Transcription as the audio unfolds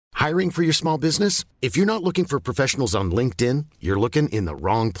Hiring for your small business? If you're not looking for professionals on LinkedIn, you're looking in the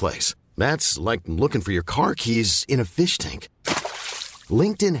wrong place. That's like looking for your car keys in a fish tank.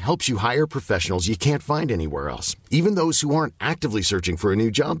 LinkedIn helps you hire professionals you can't find anywhere else, even those who aren't actively searching for a new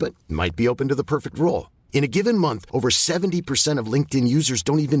job but might be open to the perfect role. In a given month, over 70% of LinkedIn users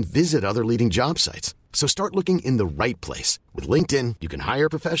don't even visit other leading job sites. So start looking in the right place. With LinkedIn, you can hire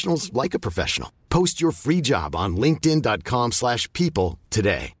professionals like a professional. Post your free job on linkedin.com/people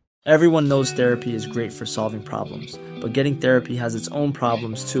today. Everyone knows therapy is great for solving problems, but getting therapy has its own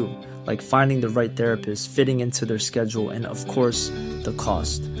problems too, like finding the right therapist, fitting into their schedule, and of course, the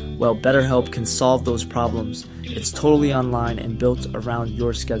cost. Well, BetterHelp can solve those problems. It's totally online and built around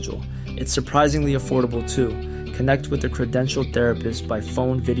your schedule. It's surprisingly affordable too. Connect with a credentialed therapist by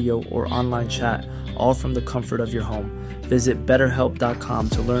phone, video, or online chat, all from the comfort of your home. Visit BetterHelp.com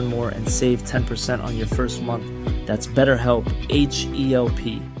to learn more and save 10% on your first month. That's BetterHelp,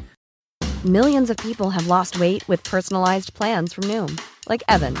 H-E-L-P. Millions of people have lost weight with personalized plans from Noom. Like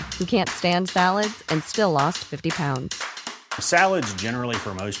Evan, who can't stand salads and still lost 50 pounds. Salads generally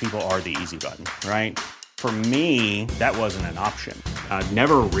for most people are the easy button, right? For me, that wasn't an option. I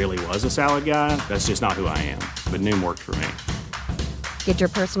never really was a salad guy. That's just not who I am. But Noom worked for me. Get your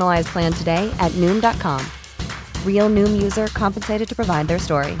personalized plan today at Noom.com. Real Noom user compensated to provide their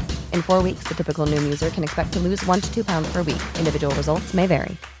story. In 4 weeks, the typical Noom user can expect to lose 1 to 2 pounds per week. Individual results may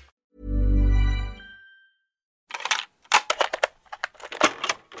vary.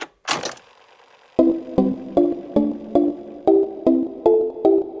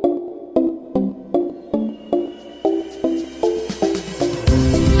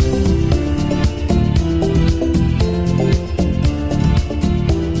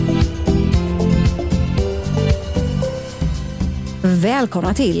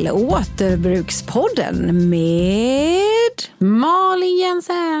 Välkomna till Återbrukspodden med Malin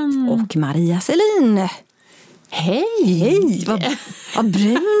Jensen och Maria Selin. Hej! Hej, vad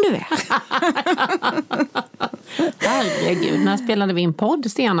brun du är. Herregud, när spelade vi in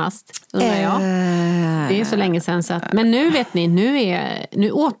podd senast, undrar jag. Det är så länge sedan så att, men nu vet ni,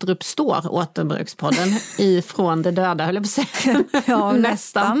 nu återuppstår Återbrukspodden ifrån det döda, höll jag på att säga. Ja,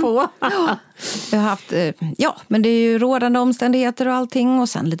 nästan på. Jag har haft, men det är ju rådande omständigheter och allting, och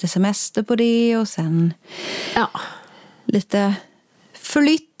sen lite semester på det, och sen lite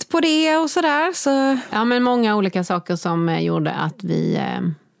flytt på det och sådär. Så. Ja, men många olika saker som gjorde att vi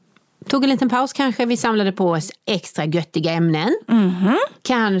tog en liten paus kanske. Vi samlade på oss extra göttiga ämnen. Mm-hmm.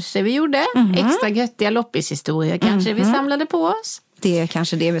 Kanske vi gjorde extra göttiga loppishistorier. Kanske vi samlade på oss. Det är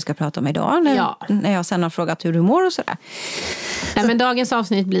kanske det vi ska prata om idag. När jag sen har frågat hur du mår och sådär. Nej, men dagens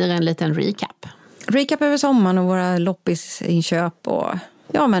avsnitt blir en liten recap. Recap över sommaren och våra loppis-inköp. Och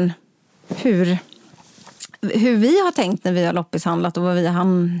hur vi har tänkt när vi har loppishandlat och vad vi har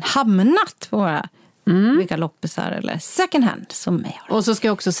hamnat på våra vilka loppisar eller second hand som är. Och så ska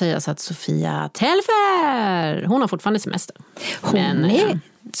jag också säga så att Sofia Telfer, hon har fortfarande semester.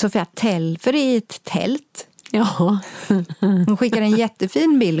 Sofia Telfer i ett tält. Ja. Hon skickade en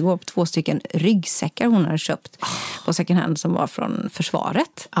jättefin bild på 2 stycken ryggsäckar hon hade köpt på second hand som var från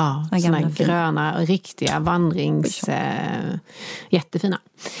försvaret. Ja, såna gröna, riktiga vandrings... jättefina.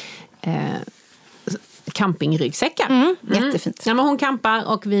 Campingryggsäckar. Jättefint. Ja, men hon campar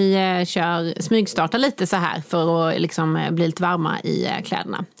och vi smygstartar lite så här för att liksom bli lite varma i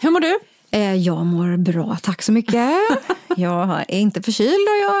kläderna. Hur mår du? Jag mår bra, tack så mycket. Jag är inte förkyld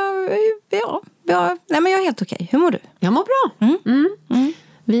och jag är helt okej. Hur mår du? Jag mår bra.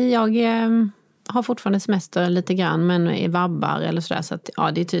 Jag har fortfarande semester lite grann, men är vabbar eller sådär, så att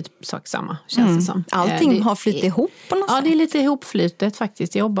det är typ sak samma, känns det som. Allting har flyttat ihop på något sätt. Ja, det är lite ihopflytet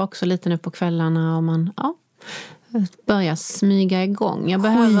faktiskt. Jag jobbar också lite nu på kvällarna och man börjar smyga igång. Jag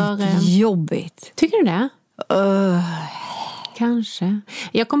behöver... Jobbigt. Tycker du det? Kanske.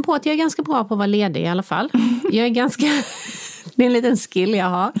 Jag kom på att jag är ganska bra på att vara ledig i alla fall. Jag är ganska... Det är en liten skill jag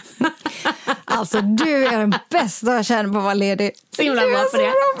har. Alltså, du är den bästa jag känner på att vara ledig. Så himla bra på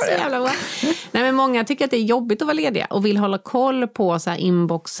det. Så jävla bra. Nej, men många tycker att det är jobbigt att vara lediga och vill hålla koll på så här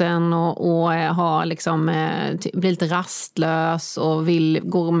inboxen och ha liksom, bli lite rastlös och vill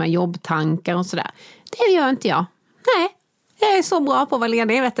gå med jobbtankar och sådär. Det gör inte jag. Nej. Jag är så bra på att vara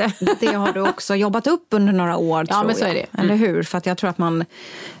ledig, vet du. Det har du också jobbat upp under några år, tror jag. Ja, men så är det. Eller hur? För att jag tror att man...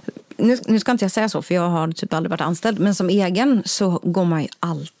 Nu ska inte jag säga så, för jag har typ aldrig varit anställd. Men som egen så går man ju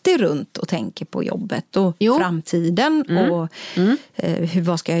alltid runt och tänker på jobbet och framtiden. Och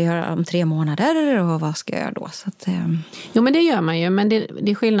vad ska jag göra om 3 månader och vad ska jag göra då? Så att, Jo, men det gör man ju. Men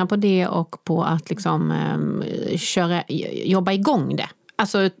det är skillnad på det och på att liksom jobba igång det.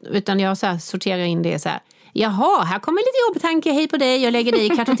 Alltså, utan jag så här, sorterar in det så här. Jaha, här kommer lite jobbtanke, hej på dig, jag lägger dig i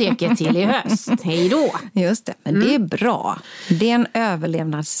kartoteket till i höst. Hej då. Just det, men det är bra. Det är en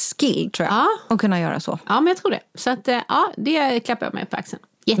överlevnadsskill, tror jag, att kunna göra så. Ja, men jag tror det. Så att, det klappar jag mig på axeln.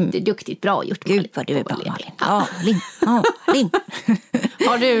 Jätteduktigt, bra gjort. Gud vad du är bra, Malin. Ja, Malin.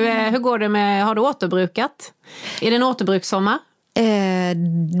 Hur går det med, har du återbrukat? Är det en återbrukssommar?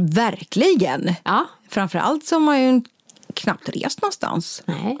 Verkligen. Ja. Framförallt så har man ju knappt rest någonstans,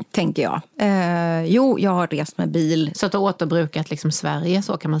 tänker jag. Jo, jag har rest med bil. Så att du har återbrukat liksom Sverige,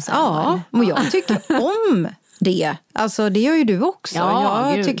 så kan man säga. Ja, och jag tycker om det. Alltså det gör ju du också.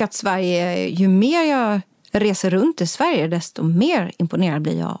 Ja, jag tycker att Sverige, ju mer jag reser runt i Sverige, desto mer imponerad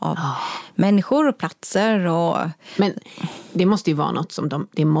blir jag av människor och platser. Men det måste ju vara något som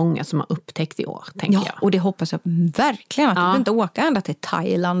det är många som har upptäckt i år, tänker jag. Och det hoppas jag verkligen. Att du inte åka ända till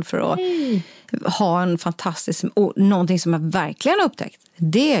Thailand för att ha en fantastisk... Och någonting som jag verkligen har upptäckt,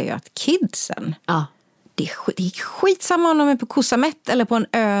 det är ju att kidsen... Det är skitsamma om de är på Koh Samet eller på en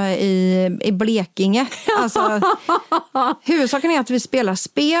ö i Blekinge. Alltså, huvudsaken är att vi spelar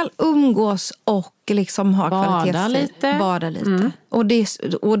spel, umgås och liksom har kvalitetstid. Bada lite.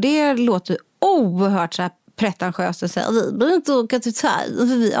 Och det låter oerhört så här pretentiöst att säga, vi behöver inte åka till Thailand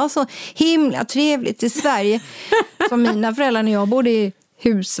för vi har så himla trevligt i Sverige. Som mina föräldrar när jag bodde i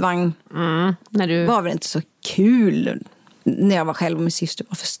husvagn var väl inte så kul. När jag var själv och min syster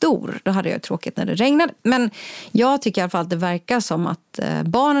var för stor. Då hade jag tråkigt när det regnade. Men jag tycker i alla fall att det verkar som att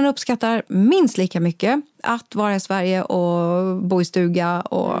barnen uppskattar minst lika mycket att vara i Sverige och bo i stuga.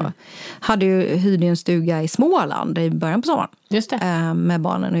 Och hyrde en stuga i Småland i början på sommaren. Just det. Med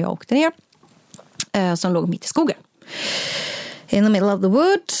barnen och jag åkte ner. Som låg mitt i skogen. In the middle of the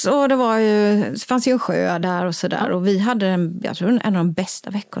woods. Och det fanns ju en sjö där och sådär. Och vi hade jag tror en av de bästa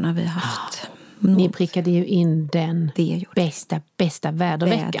veckorna vi haft. Ni prickade ju in den bästa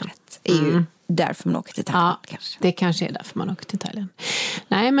väderveckan. Vädret är ju därför man åker till Thailand. Kanske. Det kanske är därför man åker till Thailand.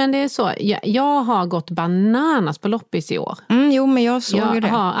 Nej, men det är så. Jag har gått bananas på loppis i år. Jo, men jag såg ju det.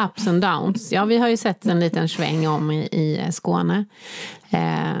 Jag har ups and downs. Ja, vi har ju sett en liten sväng om i Skåne.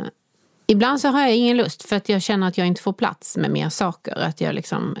 Ibland så har jag ingen lust för att jag känner att jag inte får plats med mer saker. Att jag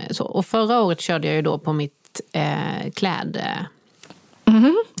liksom, så. Och förra året körde jag ju då på mitt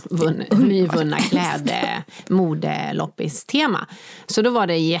nyvunna modeloppis-tema. Så då var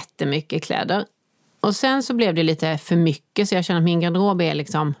det jättemycket kläder. Och sen så blev det lite för mycket, så jag känner att min garderob är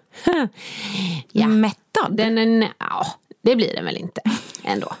liksom mättad. Det blir den väl inte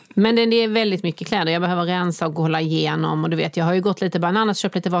ändå. Men det är väldigt mycket kläder. Jag behöver rensa och hålla igenom. Och du vet, jag har ju gått lite bananas,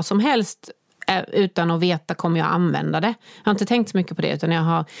 köpt lite vad som helst utan att veta kommer jag använda det. Jag har inte tänkt så mycket på det, utan jag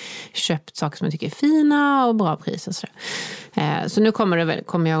har köpt saker som jag tycker är fina och bra priser. Så nu kommer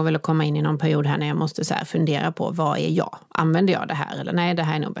jag väl att komma in i någon period här när jag måste så här fundera på vad är jag? Använder jag det här? Eller nej, det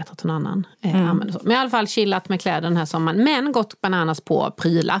här är nog bättre att någon annan använder så. Men i alla fall chillat med kläder den här sommaren. Men gått bananas på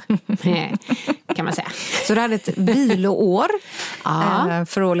prylar, kan man säga. Så du hade ett viloår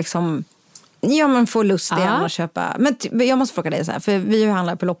för att liksom... Ja, men få lust igen att köpa. Men jag måste fråga dig så här, för vi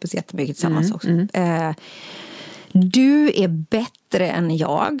handlar på loppis jättemycket tillsammans också. Du är bättre än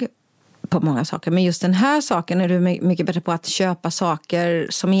jag på många saker. Men just den här saken är du mycket bättre på att köpa saker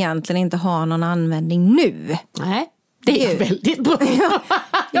som egentligen inte har någon användning nu. Nej, det är ju väldigt bra.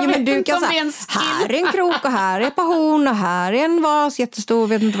 Ja, men du kan säga, här är en krok och här är ett par horn och här är en vas jättestor,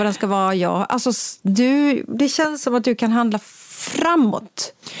 vet inte vad den ska vara. Alltså, det känns som att du kan handla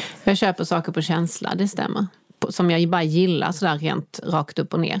framåt. Jag köper saker på känsla, det stämmer. Som jag bara gillar sådär rent rakt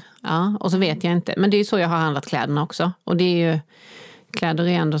upp och ner. Ja, och så vet jag inte. Men det är ju så jag har handlat kläderna också. Och det är ju, kläder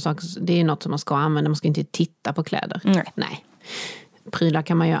är ändå saker, det är något som man ska använda. Man ska inte titta på kläder. Nej. Prylar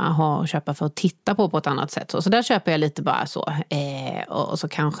kan man ju ha och köpa för att titta på ett annat sätt. Så där köper jag lite bara så. Och så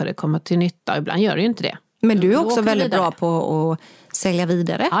kanske det kommer till nytta. Ibland gör det ju inte det. Men du är också väldigt bra på att sälja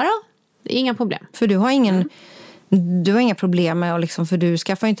vidare. Ja då, det är inga problem. För du har inga problem med att liksom, för du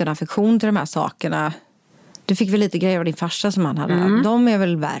skaffar inte en affektion till de här sakerna. Du fick väl lite grejer av din farsa som han hade. De är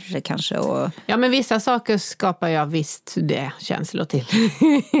väl värre kanske. Ja, men vissa saker skapar jag visst det känslor till.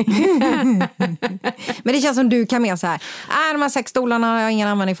 Men det känns som du kan med så här. De här 6 stolarna har jag ingen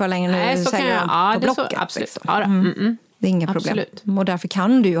användning för längre. Nej, så kan jag. Ja, det är så, absolut. Liksom. Ja, det är inga absolut problem. Och därför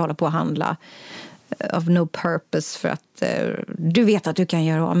kan du ju hålla på att handla of no purpose för att du vet att du kan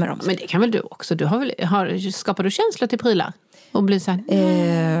göra av med dem. Men det kan väl du också? Skapar du känslor till prylar? Och blir så här,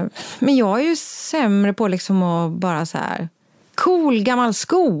 men jag är ju sämre på liksom att bara så här cool gammal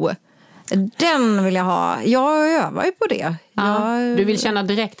sko. Den vill jag ha. Jag övar ju på det. Du vill känna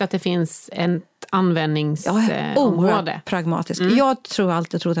direkt att det finns ett användningsområde. Oerhört pragmatisk. Jag tror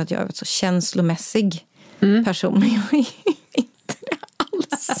alltid trott att jag är så känslomässig person. Men jag är inte det alls.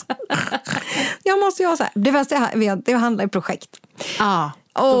 Jag måste ju ha så här. Det bästa jag vet, det handlar i projekt.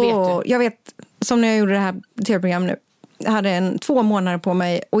 Då vet du. Jag vet, som när jag gjorde det här tv-program nu. Jag hade 2 månader på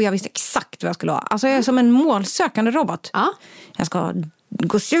mig och jag visste exakt vad jag skulle ha. Alltså jag är som en målsökande robot. Jag ska ha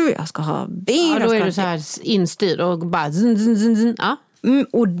gosedjur, jag ska ha ben. Då är du så här instyrd och bara zin.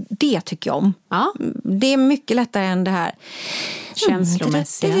 Och det tycker jag om. Det är mycket lättare än det här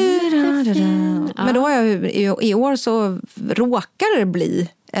känslomässiga. Men då har jag i år så råkar det bli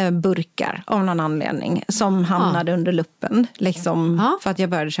burkar av någon anledning som hamnade under luppen liksom, för att jag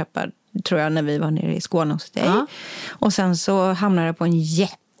började köpa, tror jag, när vi var nere i Skåne hos dig. Och sen så hamnade det på en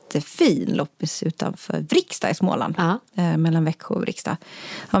jättefin loppis utanför Vriksta i Småland, mellan Växjö och Vriksta.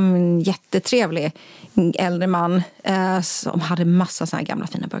 En jättetrevlig äldre man som hade massa såna här gamla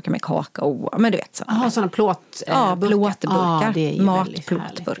fina burkar med kakao, men du vet såna plåtburkar,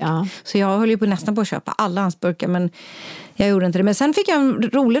 matplåtburkar. Så jag höll ju nästan på att köpa alla hans burkar, men jag gjorde inte det. Men sen fick jag en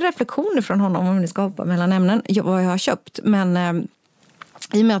rolig reflektion från honom om det ska hoppa mellan ämnen, vad jag har köpt. Men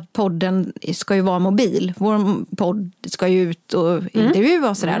i och med att podden ska ju vara mobil, vår podd ska ju ut och intervjua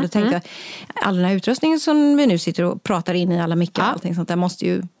och sådär, då tänkte jag, all den här utrustningen som vi nu sitter och pratar in i alla mickar och allting sånt där, måste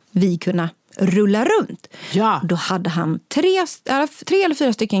ju vi kunna rulla runt. Då hade han 3 eller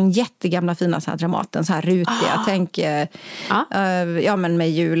 4 stycken jättegamla fina så här Dramaten, så här rutiga, tänk men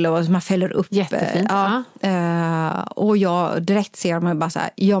med hjul och man fäller upp. Jättefint. Och jag direkt ser dem och bara så här,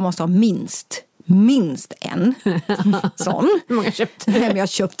 jag måste ha minst en sån. Hur många köpte du? Jag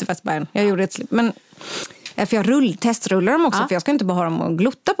köpte Fastbergen. Jag gjorde ett slipp. Men för jag testrullar dem också, för jag ska inte bara ha dem att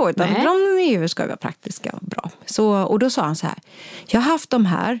glutta på, utan de ska vara praktiska och bra. Och då sa han så här, jag har haft de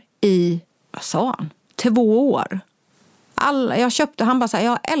här i, vad sa han? 2 år. Jag köpte, han bara så här,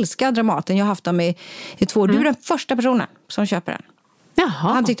 jag älskar Dramaten, jag har haft dem i 2 år. Du är den första personen som köper den.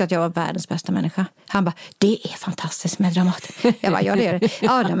 Han tyckte att jag var världens bästa människa. Han bara, det är fantastiskt med Dramaten. Jag bara, ja det är det.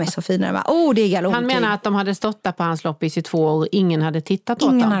 Ja, de är så fina. Jag bara, det är galoptid. Han menar att de hade stått där på hans loppis i 2 år och ingen hade tittat åt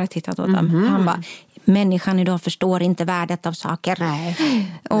dem. Ingen hade tittat åt dem. Han bara, människan idag förstår inte värdet av saker. Nej.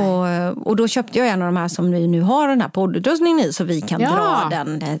 Och då köpte jag en av de här som vi nu har den här poddutrustningen i, så vi kan dra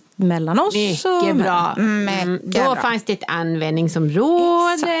den mellan oss. Mycket bra. Då fanns det ett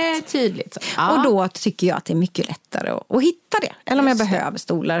användningsområde tydligt. Och då tycker jag att det är mycket lättare att hitta det. Eller om jag behöver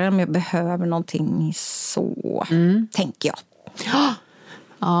stolar, eller om jag behöver någonting så, tänker jag.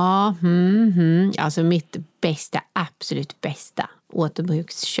 Alltså mitt absolut bästa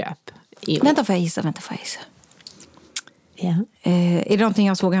återbruksköp. Vänta, får jag gissa? Ja. Är det någonting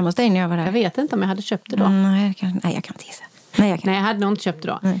jag såg hemma hos dig när jag var där? Jag vet inte om jag hade köpt det då. Nej, jag kan inte gissa. Nej, jag hade nog inte köpt det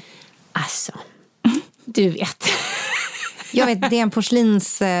då. Alltså, du vet. Jag vet, det är en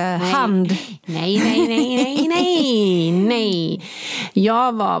porslinshand. Nej.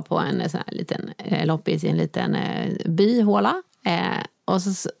 Jag var på en sån här liten loppis i en liten byhåla. Och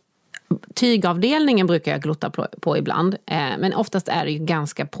så tygavdelningen brukar jag glutta på ibland. Men oftast är det ju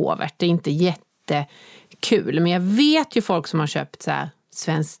ganska påvärt. Det är inte jättekul. Men jag vet ju folk som har köpt så här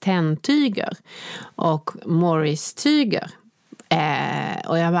Svenskt Tenn-tyger och Morris-tyger.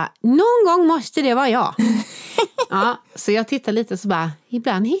 Och jag bara, någon gång måste det vara jag. Så jag tittar lite så bara,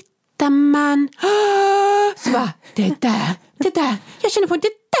 ibland hittar man. Så bara, det där. Jag känner på att det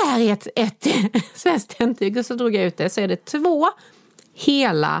där är ett Svenskt Tenn-tyg. Och så drog jag ut det, så är det 2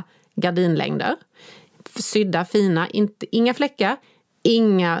 hela gardinlängder. Sydda, fina, inga fläckar,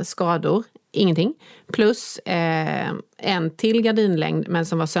 inga skador, ingenting. Plus en till gardinlängd, men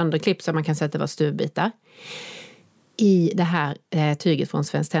som var sönderklippt så man kan säga att det var stuvbitar. I det här tyget från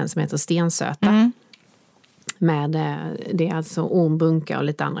Svenskt Tenn som heter Stensöta. Med, det är alltså ormbunka och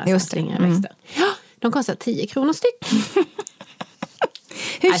lite andra slingriga växter. De kostar 10 kronor styck.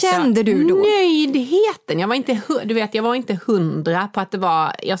 Hur kände du då? Nöjdheten. Jag var inte 100 på att det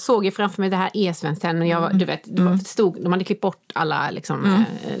var. Jag såg ju framför mig det här är Svenskt Tenn, men de hade klippt bort alla liksom,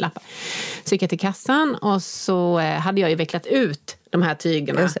 lappar. Så gick jag till kassan och så hade jag ju vecklat ut de här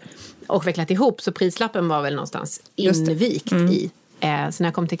tygerna och vecklat ihop, så prislappen var väl någonstans invikt i. Så när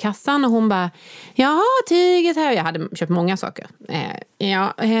jag kom till kassan och hon bara, ja, tyget här. Jag hade köpt många saker.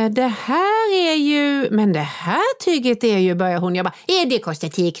 Det här är ju, men det här tyget är ju, börjar hon. Jag bara, det kostar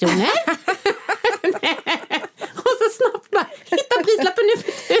 10 kronor. Och så snabbt bara, hitta prislappen nu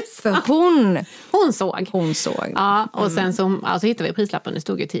för Hon såg. Ja, och sen så alltså, hittade vi prislappen. Det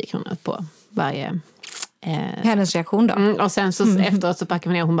stod ju 10 kronor på varje. Hennes reaktion då. Och sen så efteråt så packade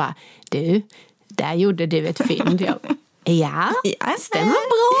vi ner och hon bara, du, där gjorde du ett fynd. Ja, stämmer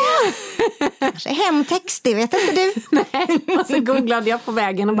bra. Kanske hemtext, det vet inte du. Nej, och så googlade jag på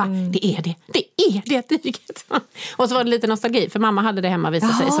vägen och bara, det är det tyget. Och så var det lite nostalgi, för mamma hade det hemma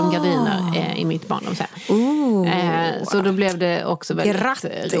visat sig som gardiner i mitt barndom. Så då blev det också väldigt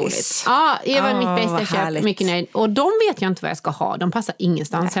roligt. Ja, det var mitt bästa köp, mycket nöjd. Och de vet jag inte vad jag ska ha, de passar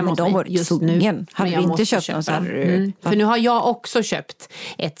ingenstans hemma hos mig just nu. Hade du inte köpt någon så här? För nu har jag också köpt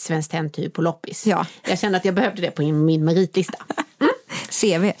ett Svenskt Tenn-tyg på loppis. Ja. Jag kände att jag behövde det på min meritlista.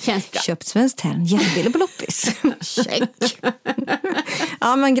 CV. Köpt Svenskt Tenn, jättebillig på loppis. Check.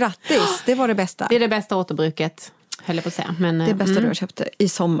 Ja, men grattis. Det var det bästa. Det är det bästa återbruket, höll jag på att säga. Men, det bästa du har köpt i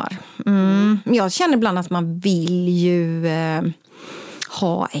sommar. Jag känner ibland att man vill ju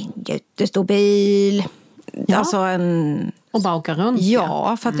ha en jättestor bil. Ja. Alltså en... Och bara åka runt.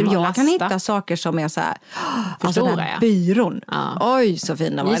 Ja, för att jag kan hitta saker som är så här... Alltså den här byrån. Ja. Oj, så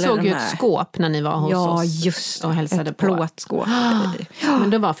fin den var. Ni såg ju ett skåp när ni var hos oss. Ja, just och hälsade ett på. plåtskåp. Men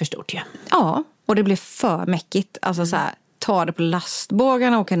det var för stort ju. Ja, och det blev för mäckigt. Alltså så här, ta det på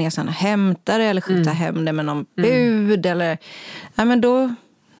lastbågarna, åka ner sen och hämta det. Eller skjuta hem det med någon bud. Eller... Ja, men då...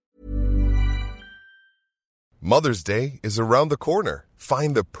 Mother's Day is around the corner.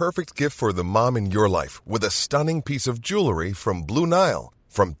 Find the perfect gift for the mom in your life with a stunning piece of jewelry from Blue Nile.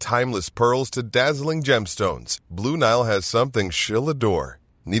 From timeless pearls to dazzling gemstones, Blue Nile has something she'll adore.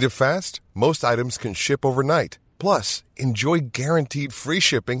 Need it fast? Most items can ship overnight. Plus, enjoy guaranteed free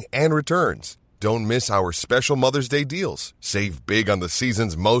shipping and returns. Don't miss our special Mother's Day deals. Save big on the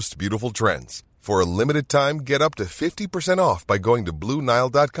season's most beautiful trends. For a limited time, get up to 50% off by going to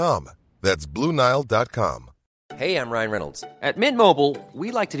BlueNile.com. That's BlueNile.com. Hey, I'm Ryan Reynolds. At Mint Mobile,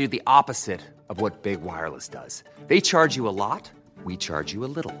 we like to do the opposite of what Big Wireless does. They charge you a lot, we charge you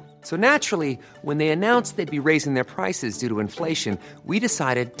a little. So naturally, when they announced they'd be raising their prices due to inflation, we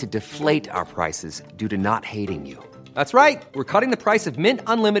decided to deflate our prices due to not hating you. That's right. We're cutting the price of Mint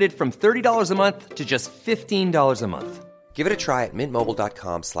Unlimited from $30 a month to just $15 a month. Give it a try at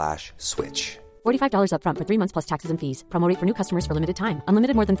mintmobile.com/switch. $45 up front for 3 months plus taxes and fees. Promo rate for new customers for limited time.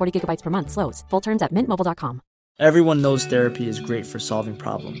 Unlimited more than 40 gigabytes per month. Slows full terms at mintmobile.com. Everyone knows therapy is great for solving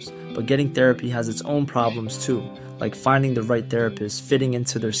problems, but getting therapy has its own problems too, like finding the right therapist, fitting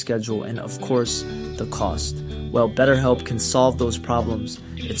into their schedule, and of course, the cost. Well, BetterHelp can solve those problems.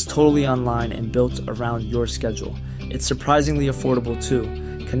 It's totally online and built around your schedule. It's surprisingly affordable too.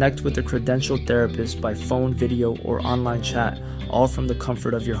 Connect with a credentialed therapist by phone, video, or online chat, all from the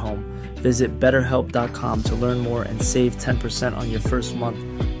comfort of your home. Visit BetterHelp.com to learn more and save 10% on your first month.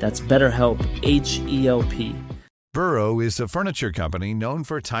 That's BetterHelp, H-E-L-P. Burrow is a furniture company known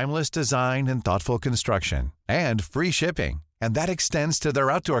for timeless design and thoughtful construction, and free shipping, and that extends to their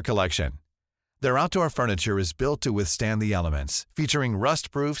outdoor collection. Their outdoor furniture is built to withstand the elements, featuring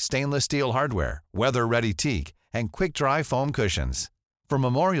rust-proof stainless steel hardware, weather-ready teak, and quick-dry foam cushions. For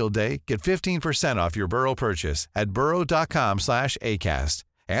Memorial Day, get 15% off your Burrow purchase at burrow.com/acast,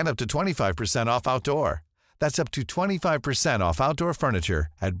 and up to 25% off outdoor. That's up to 25% off outdoor furniture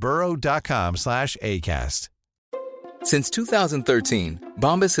at burrow.com/acast. Since 2013,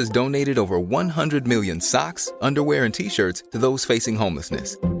 Bombas has donated over 100 million socks, underwear, and T-shirts to those facing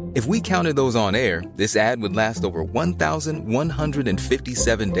homelessness. If we counted those on air, this ad would last over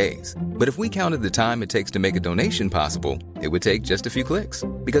 1,157 days. But if we counted the time it takes to make a donation possible, it would take just a few clicks.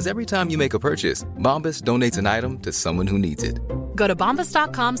 Because every time you make a purchase, Bombas donates an item to someone who needs it. Go to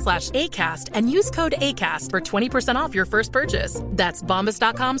bombas.com/ACAST and use code ACAST for 20% off your first purchase. That's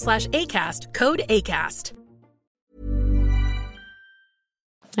bombas.com/ACAST, code ACAST.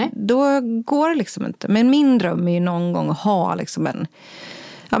 Då går det liksom inte. Men min dröm är ju någon gång att ha liksom en...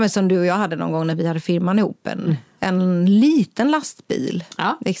 Ja, men som du och jag hade någon gång när vi hade firman ihop. En liten lastbil.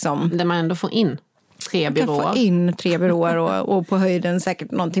 Ja, liksom. där man ändå får in 3 byråer. Man kan få in 3 byråer och på höjden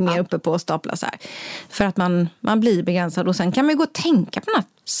säkert någonting mer uppe på staplar så här. För att man blir begränsad. Och sen kan man ju gå och tänka på den här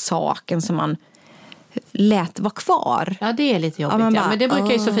saken som man lät vara kvar. Ja, det är lite jobbigt. Ja, men det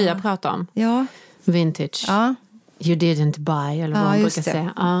brukar ju Sofia prata om. Ja. Vintage. Ja. You didn't buy, eller vad man brukar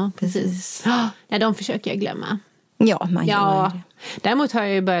säga. Ja, precis. Ja, de försöker jag glömma. Ja, man gör det. Däremot har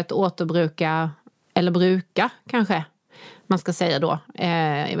jag ju börjat återbruka, eller bruka kanske, man ska säga då.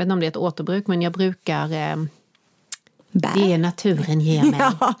 Jag vet inte om det är ett återbruk, men jag brukar det naturen ger mig.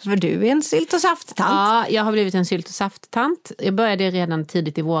 Ja, för du är en sylt- och safttant. Ja, jag har blivit en sylt- och safttant. Jag började redan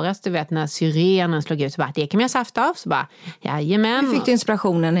tidigt i våras, du vet, när syrenen slog ut. Så bara, det kan man safta av. Så bara, jajamän. Hur fick du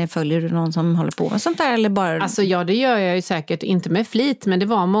inspirationen? Följer du någon som håller på med sånt där? Eller bara... Alltså ja, det gör jag ju säkert inte med flit. Men det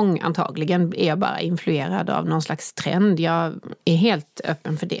var många, antagligen är jag bara influerad av någon slags trend. Jag är helt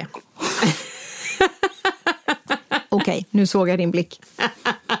öppen för det. Okej, nu såg jag din blick.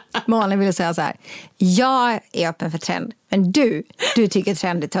 Malin ville säga så här: jag är öppen för trend, men du tycker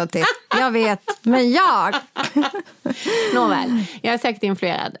trend är töntigt. Jag vet, men jag... Nåväl, jag är säkert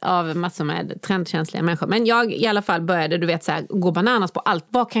influerad av massor med trendkänsliga människor. Men jag i alla fall började, du vet, så här, gå bananas på allt.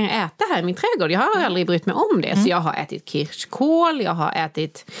 Vad kan jag äta här i min trädgård? Jag har aldrig brytt mig om det. Så jag har ätit kirskål, jag har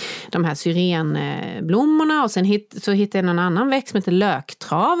ätit de här syrenblommorna. Och sen så hittade jag någon annan växt som heter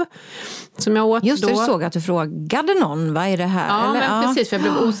löktrav. Som jag åt just det, då. du såg att du frågade någon, vad är det här? Ja, eller? men precis, för jag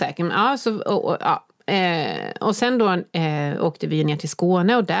blev osäker. Ja, så... och sen då åkte vi ner till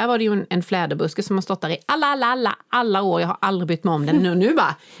Skåne och där var det ju en fläderbuske som har stått där i alla år. Jag har aldrig bytt mig om den. Nu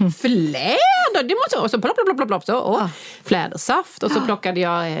bara, fläder, det måste... Och så plopp, så. Och flädersaft. Och så plockade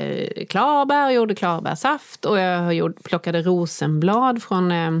jag klarbär och gjorde klarбärsaft. Och jag plockade rosenblad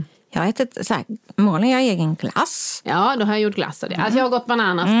från... Jag har ätit så här, Malin, jag har egen glass. Ja, då har jag gjort glass av det. Alltså jag har gått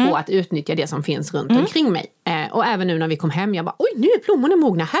bananas på att utnyttja det som finns runt omkring mig. Och även nu när vi kom hem, jag bara, oj, nu är plommonen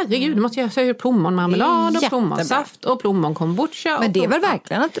mogna. Herregud, nu måste jag säga plommonmarmelad och plommonsaft och plommonkombucha. Men det är väl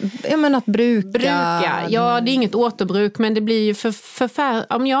verkligen att bruka... Ja, det är inget återbruk, men det blir ju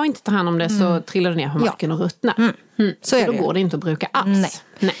om jag inte tar hand om det så trillar det ner på marken och ruttnar. Så då går det inte att bruka alls.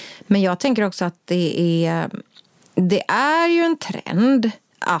 Nej. Men jag tänker också att det är ju en trend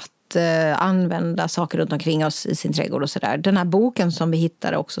att använda saker runt omkring oss i sin trädgård och sådär. Den här boken som vi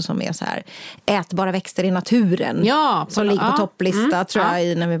hittade också som är så här ätbara växter i naturen. Ja, som ligger på topplista tror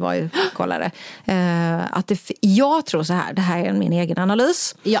jag när vi var och kollade. Jag tror så här, det här är min egen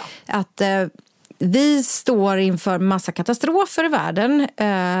analys. Ja. Att vi står inför massa katastrofer i världen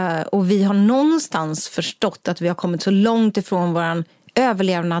och vi har någonstans förstått att vi har kommit så långt ifrån våran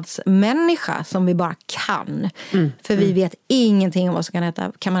överlevnadsmänniska som vi bara kan. För vi vet ingenting om vad som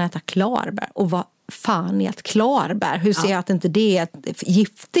kan man äta klarbär. Och vad fan är ett klarbär? Hur ser jag att inte det är ett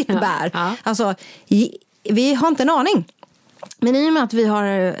giftigt bär? Ja. Alltså, vi har inte en aning. Men i och med att vi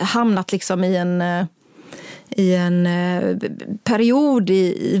har hamnat liksom i en period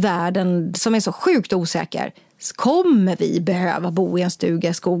i världen som är så sjukt osäker, så kommer vi behöva bo i en stuga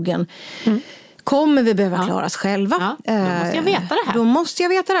i skogen. Kommer vi behöva klara oss själva? Ja, då måste jag veta det här. Då måste jag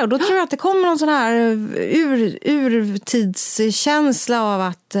veta det. Och då tror jag att det kommer någon sån här urtidskänsla av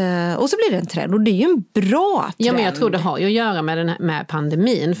att... Och så blir det en trend. Och det är ju en bra trend. Ja, men jag tror det har ju att göra med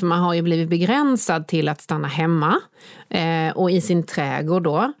pandemin. För man har ju blivit begränsad till att stanna hemma. Och i sin trädgård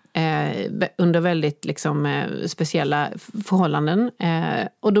då. Under väldigt liksom, speciella förhållanden.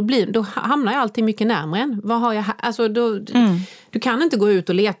 Och då hamnar jag alltid mycket närmare än. Vad har jag här? Alltså, du kan inte gå ut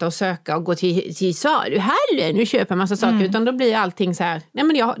och leta och söka och gå till saluhallen och köpa en massa saker. Utan då blir allting så här, nej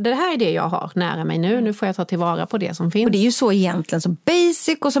men det här är det jag har nära mig nu. Nu får jag ta tillvara på det som finns. Och det är ju så egentligen så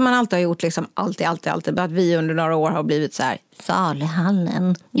basic och som man alltid har gjort liksom alltid. Att vi under några år har blivit så här,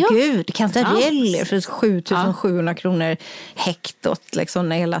 saluhallen. Ja. Gud, kantareller för 7,700 kronor hektot liksom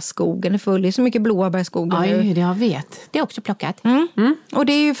när hela skogen är full. Det är så mycket blåbär i skogen nu. Ja, det jag vet. Det är också plockat. Och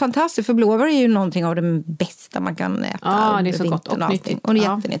det är ju fantastiskt, för blåbär är ju någonting av det bästa man kan äta. Ja, det är så gott och nyttigt. Och det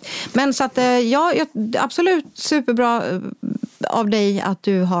är jättenytt. Men så att, absolut superbra av dig att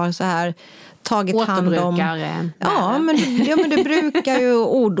du har så här tagit hand om... Ja, men du brukar ju...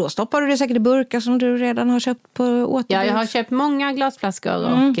 Och då stoppar du det säkert i burkar som du redan har köpt på återbruk. Ja, jag har köpt många glasflaskor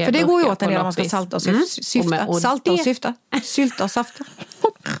och för det går ju åt en del om man ska salta och syfta. Salta och syfta. Sylta och safta.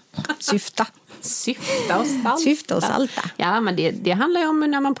 Syfta och salta. Ja, men det handlar ju om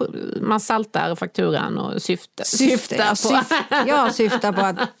när man saltar fakturan och syftar på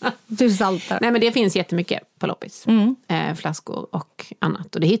att du saltar. Nej, men det finns jättemycket på loppis. Flaskor och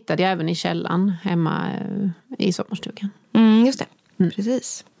annat. Och det hittade jag även i källan hemma i sommarstugan. Just det,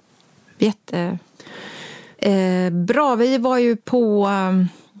 precis. Bra, vi var ju på...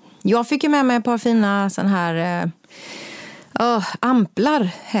 jag fick ju med mig ett par fina sån här... amplar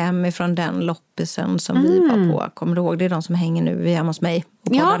hem ifrån den loppisen som vi var på. Kommer du ihåg? Det är de som hänger nu hemma hos mig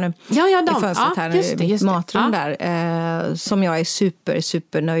och poddar nu. Ja, de. I fönstret här nu, i matrum där. Som jag är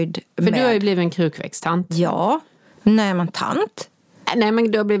super nöjd med. För du har ju blivit en krukväxttant. Ja. Nej, men tant. Nej,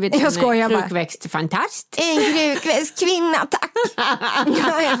 men du har blivit en krukväxtfantast. En krukväxtkvinna, tack.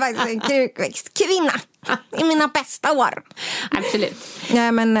 Jag är faktiskt en krukväxtkvinna. I mina bästa år. Absolut.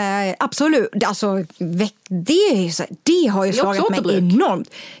 Nej, men absolut. Alltså, det har ju slagit mig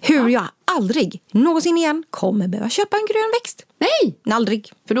enormt. Hur jag aldrig någonsin igen kommer behöva köpa en grön växt. Nej!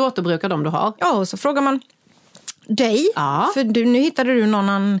 Aldrig. För du återbrukar dem du har. Ja, och så frågar man dig. Ja. För nu hittade du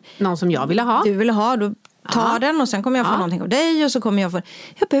någon som jag ville ha. Du ville ha, då tar den och sen kommer jag få någonting av dig och så kommer jag få...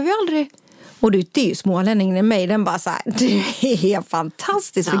 Jag behöver ju aldrig... Och det är ju smålänningen i mig, den bara så här, det är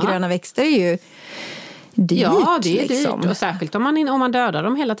fantastiskt för gröna växter är ju... dyrt. Ja, det är liksom. dyrt. Och särskilt om man dödar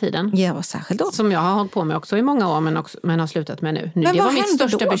dem hela tiden. Ja, särskilt då. Som jag har hållit på med också i många år, men har slutat med nu. Men det var mitt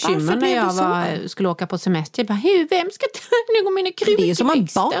största då? bekymmer när jag skulle åka på semester. Jag bara, vem ska nu går mina krypor? Det är ju som en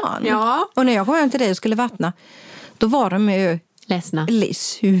barn. Ja. Och när jag kom hem till dig och skulle vattna, då var de ju ledsna.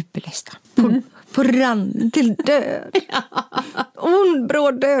 Superledsna. På rand till död.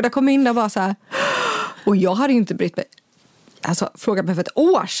 Bråd död. Jag kom in och bara så här. Och jag hade ju inte brytt mig. Alltså, fråga mig för ett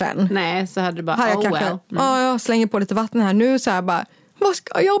år sedan. Nej, så hade du bara, jag kanske, well. jag slänger på lite vatten här. Nu så här bara, vad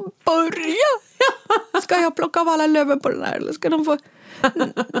ska jag börja? Ska jag plocka av alla löven på den här? Eller ska de få...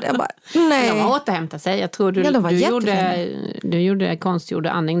 Jag bara, nej. De har återhämtat sig. Jag tror du gjorde konstgjord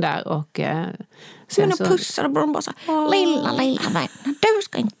andning där. Och sen men de pussar och de bara så här, lilla vän, du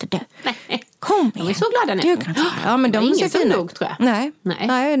ska inte dö. Nej. Kom igen. De är så glada nu. Ja, men de ingen ser fina dog, tror jag.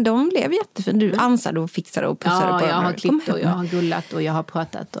 Nej, de blev jättefina. Du ansade och fixade och pussade på jag dem. har klippt och jag har gullat och jag har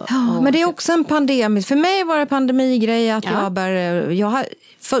pratat. Men det är också en pandemi. För mig var det pandemigrej att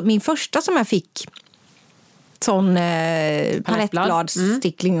min första som jag fick sån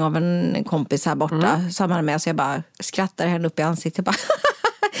palettbladstickling av en kompis här borta. Samma med, så jag bara skrattade henne upp i ansiktet. Bara,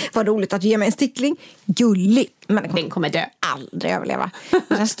 vad roligt att du ger mig en stickling. Gulligt. Men den kommer dö. Aldrig överleva.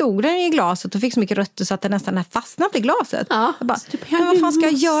 Och sen stod den i glaset och fick så mycket rötter så att den nästan fastnat i glaset. Ja, jag bara, men vad fan ska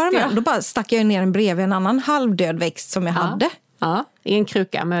jag göra med den? Då bara stack jag ner den bredvid en annan halvdöd växt som jag hade. Ja, i en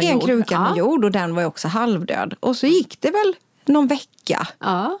kruka med jord. I en kruka med jord, och den var ju också halvdöd. Och så gick det väl någon vecka.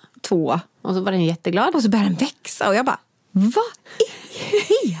 2. Och så var den jätteglad. Och så började den växa. Och jag bara, vad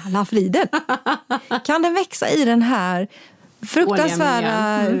i hela friden? Kan den växa i den här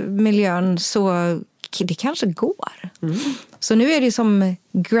fruktansvärda miljön, så det kanske går. Så nu är det som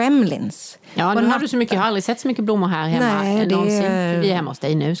gremlins. Ja, nu har du så mycket, jag har aldrig sett så mycket blommor här hemma. Nej, någonsin. Vi är hemma hos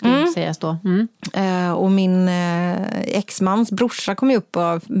dig nu, ska det sägas då. Och min exmans brorsa kom ju upp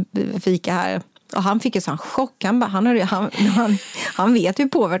och fika här. Och han fick en sån chock. Han vet hur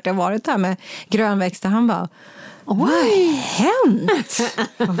påverkat det har varit här med grönväxter. Han bara, vad har hänt?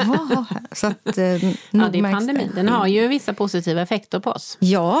 Så att, det är pandemin. Den har ju vissa positiva effekter på oss.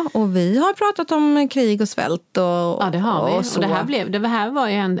 Ja, och vi har pratat om krig och svält. Ja, det har vi. Och det här var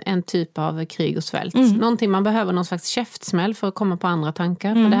ju en typ av krig och svält. Någonting man behöver, någon slags käftsmäll för att komma på andra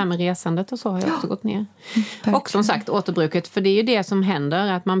tankar. För det här med resandet och så har ju också gått ner. Och som sagt, återbruket. För det är ju det som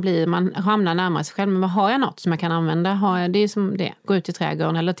händer, att man hamnar närmare sig själv. Men vad har jag något som jag kan använda? Det är som det. Gå ut i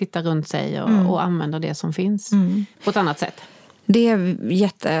trädgården eller titta runt sig och använda det som finns. På ett annat sätt. Det är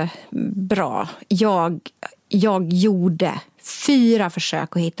jättebra. Jag gjorde 4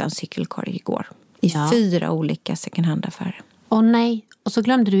 försök att hitta en cykelkorg igår. I 4 olika second hand-affärer. Åh nej, och så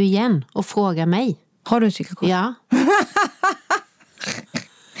glömde du igen att fråga mig. Har du en cykelkorg? Ja.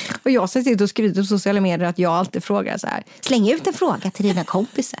 Och jag har sett och skrivit på sociala medier att jag alltid frågar så här: släng ut en fråga till dina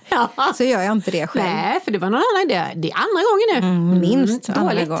kompisar. Så gör jag inte det själv. Nej, för det var någon annan idé. Det är andra gången nu. Minst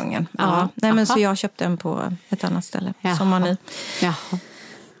andra gången. Ja. Nej, men så jag köpte den på ett annat ställe. Som har ni.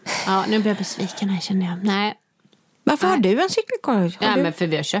 Ja, nu blir jag besviken här, känner jag. Nej. Varför har du en cykelkorg? Men för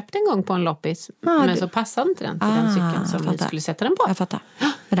vi har köpt en gång på en loppis. Men så passade inte den till den cykeln som vi skulle sätta den på. Jag fattar. Men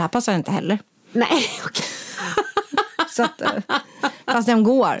det här passar inte heller. Nej, okej. Så att, fast den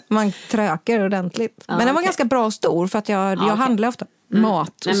går. Man tröker ordentligt. Men den var ganska bra och stor, för att jag handlar ofta mat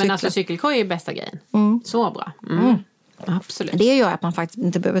och nej, men alltså cykelkorg är bästa grejen. Så bra. Absolut. Det gör att man faktiskt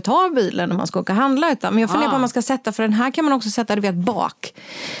inte behöver ta bilen när man ska åka och handla. Men jag funderar på om man ska sätta, för den här kan man också sätta bak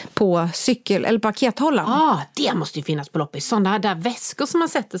på cykel eller pakethållaren. Det måste ju finnas på loppis. Sådana där väskor som man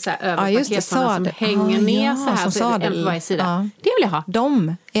sätter så här över pakethållarna som hänger ner så här. Så på varje sida. Det vill jag ha.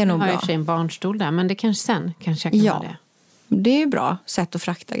 De är nog bra. Jag har i och för sig en barnstol där, men det kanske jag kan ha det. Det är ju bra sätt att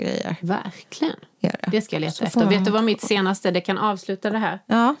frakta grejer. Verkligen. Det ska jag leta efter. Vet du vad mitt senaste, det kan avsluta det här.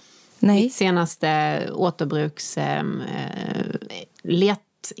 Ja. Nej. Mitt senaste återbruks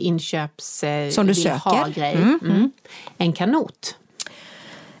letinköps som du söker grej. En kanot.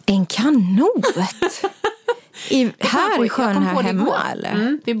 En kanot? Här i sjön här hemma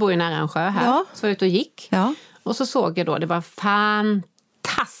eller? Vi bor ju nära en sjö här. Så var jag ute och gick. Och så såg jag då, det var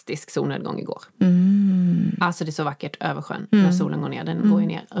fantastisk solnedgång igår. Alltså det är så vackert över sjön när solen går ner. Den går ju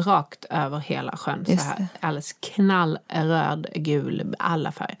ner rakt över hela sjön. Så här, alldeles knallröd, gul,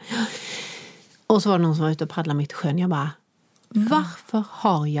 alla färger. Och så var det någon som var ute och paddlade mitt i sjön. Jag bara, varför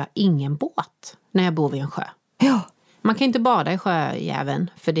har jag ingen båt när jag bor vid en sjö? Man kan inte bada i sjöjäveln,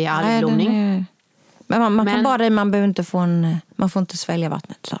 för det är algblomning. Men man kan bada i, man behöver inte man får inte svälja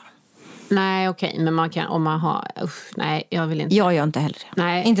vattnet så. Nej, okej. Men man kan, om man har... nej, jag vill inte. Jag gör inte heller det.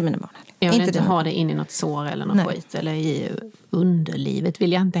 Nej. Inte mina barn heller. Jag vill inte ha det in i något sår eller något skit. Eller i underlivet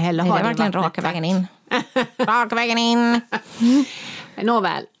vill jag inte heller ha det. Det är verkligen raka vägen in. Raka vägen in.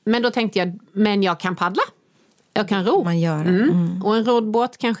 nåväl. Men då tänkte jag, men jag kan paddla. Jag kan ro. Man gör det. Och en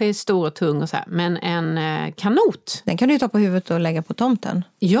roddbåt kanske är stor och tung och så här. Men en kanot. Den kan du ta på huvudet och lägga på tomten.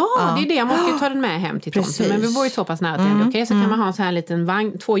 Ja, det är det. Jag måste ju ta den med hem till tomten. Precis. Men vi bor ju så pass nära till det. Okej, så kan man ha en sån här liten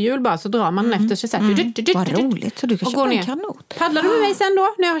vagn, 2 hjul bara, så drar man den efter sig. Så här, Vad roligt, så du kan köpa en kanot. Paddlar du med mig sen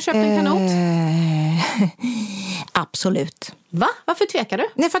då, när jag har köpt en kanot? Absolut. Va? Varför tvekar du?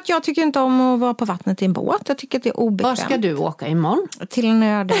 Nej, för att jag tycker inte om att vara på vattnet i en båt. Jag tycker att det är obekvämt. Var ska du åka imorgon? Till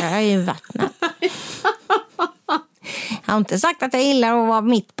när det är i vattnet. Jag har inte sagt att jag gillar att vara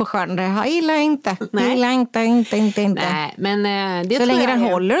mitt på sjön. Jag gillar inte. Nej. Jag gillar inte. Nej, men det så tror länge jag den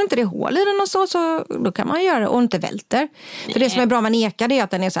håller inte det hål i den och så då kan man göra det och inte välter. För det som är bra med en eka, det är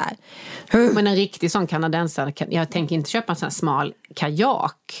att den är så här. Men en riktig sån kanadensare, jag tänker inte köpa en sån här smal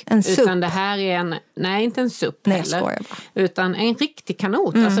kajak. En SUP. Utan det här är nej, inte en SUP Nej, heller. skojar bara. Utan en riktig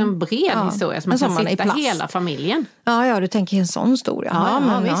kanot, alltså en bred historia som man kan sitta hela familjen. Ja, du tänker en sån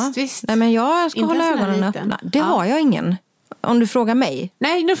stor. Visst. Nej, men jag ska Inte hålla en sån här ögonen liten. öppna. Det har jag ingen. Om du frågar mig.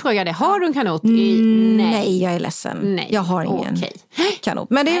 Nej, nu frågar jag det. Har du en kanot? Nej, jag är ledsen. Nej. Jag har ingen kanot.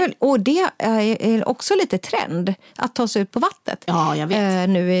 Men det är väl, och det är också lite trend att ta sig ut på vattnet. Ja, jag vet.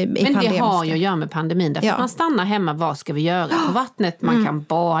 Nu i men det har ju att göra med pandemin. Därför man stannar hemma, vad ska vi göra på vattnet? Man kan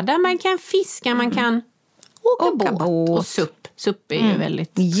bada, man kan fiska, man kan åka båt. Och SUP är ju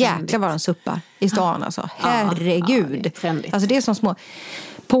väldigt jäklar vad de suppar i stan alltså. Herregud. Det är alltså det är som små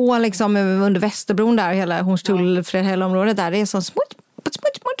på liksom under Västerbron där, hela Hornstull, hela området där, det är som små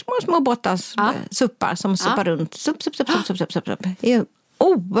båtar, suppar som suppar runt. Supp. Det är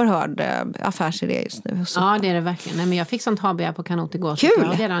oerhörd affärsidé just nu. Ja, det är det verkligen. Nej, men jag fick sånt habegär på kanot igår.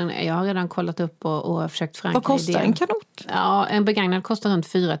 Kul! Jag har redan kollat upp och försökt förankra Vad kostar en kanot? Ja, en begagnad kostar runt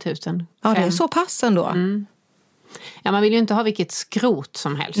 4 000. Ja, det är så pass ändå. Ja, man vill ju inte ha vilket skrot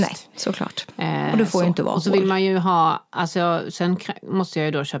som helst. Nej, såklart. Och det får ju inte vara. Och så vill man ju ha, alltså, sen måste jag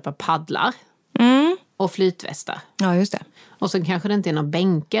ju då köpa paddlar och flytvästar. Ja, just det. Och så kanske det inte är några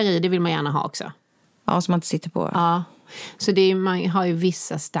bänkar i, det vill man gärna ha också. Ja, som man inte sitter på. Ja, så det är, man har ju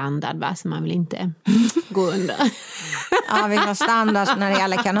vissa standard, va, som man vill inte gå under. Ja, vi har standard när det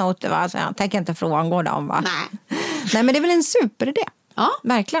gäller kanoter, va? Så jag tänker inte frångå dem, va? Nej, men det är väl en superidé. Ja.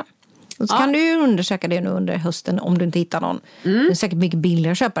 Verkligen. Och så kan du ju undersöka det nu under hösten om du inte hittar någon. Det är säkert mycket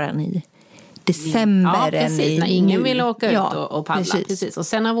billigare att köpa den i december. Ja, precis. När ingen vill åka ut och paddla. Precis. Och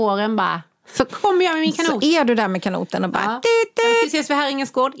sen när våren bara, så kommer jag med min kanot. Så är du där med kanoten och bara... Vi ses vid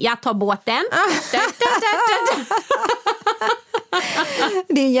Häringens gård. Jag tar båten.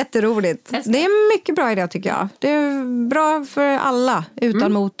 Det är jätteroligt. Det är mycket bra idé tycker jag. Det är bra för alla.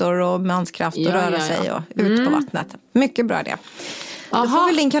 Utan motor och manskraft och röra sig och ut på vattnet. Mycket bra idé. Då får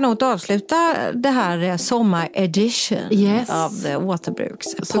väl din kanot avsluta det här sommar-edition av The Waterbruks.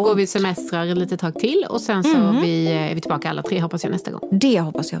 Så går vi semestrar ett litet tag till och sen så är vi tillbaka alla 3, hoppas jag, nästa gång. Det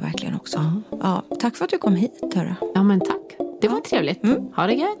hoppas jag verkligen också. Ja, tack för att du kom hit, hörru. Ja, men tack. Det var trevligt. Ha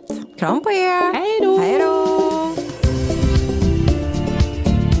det gött. Kram på er. Hej då. Hej då.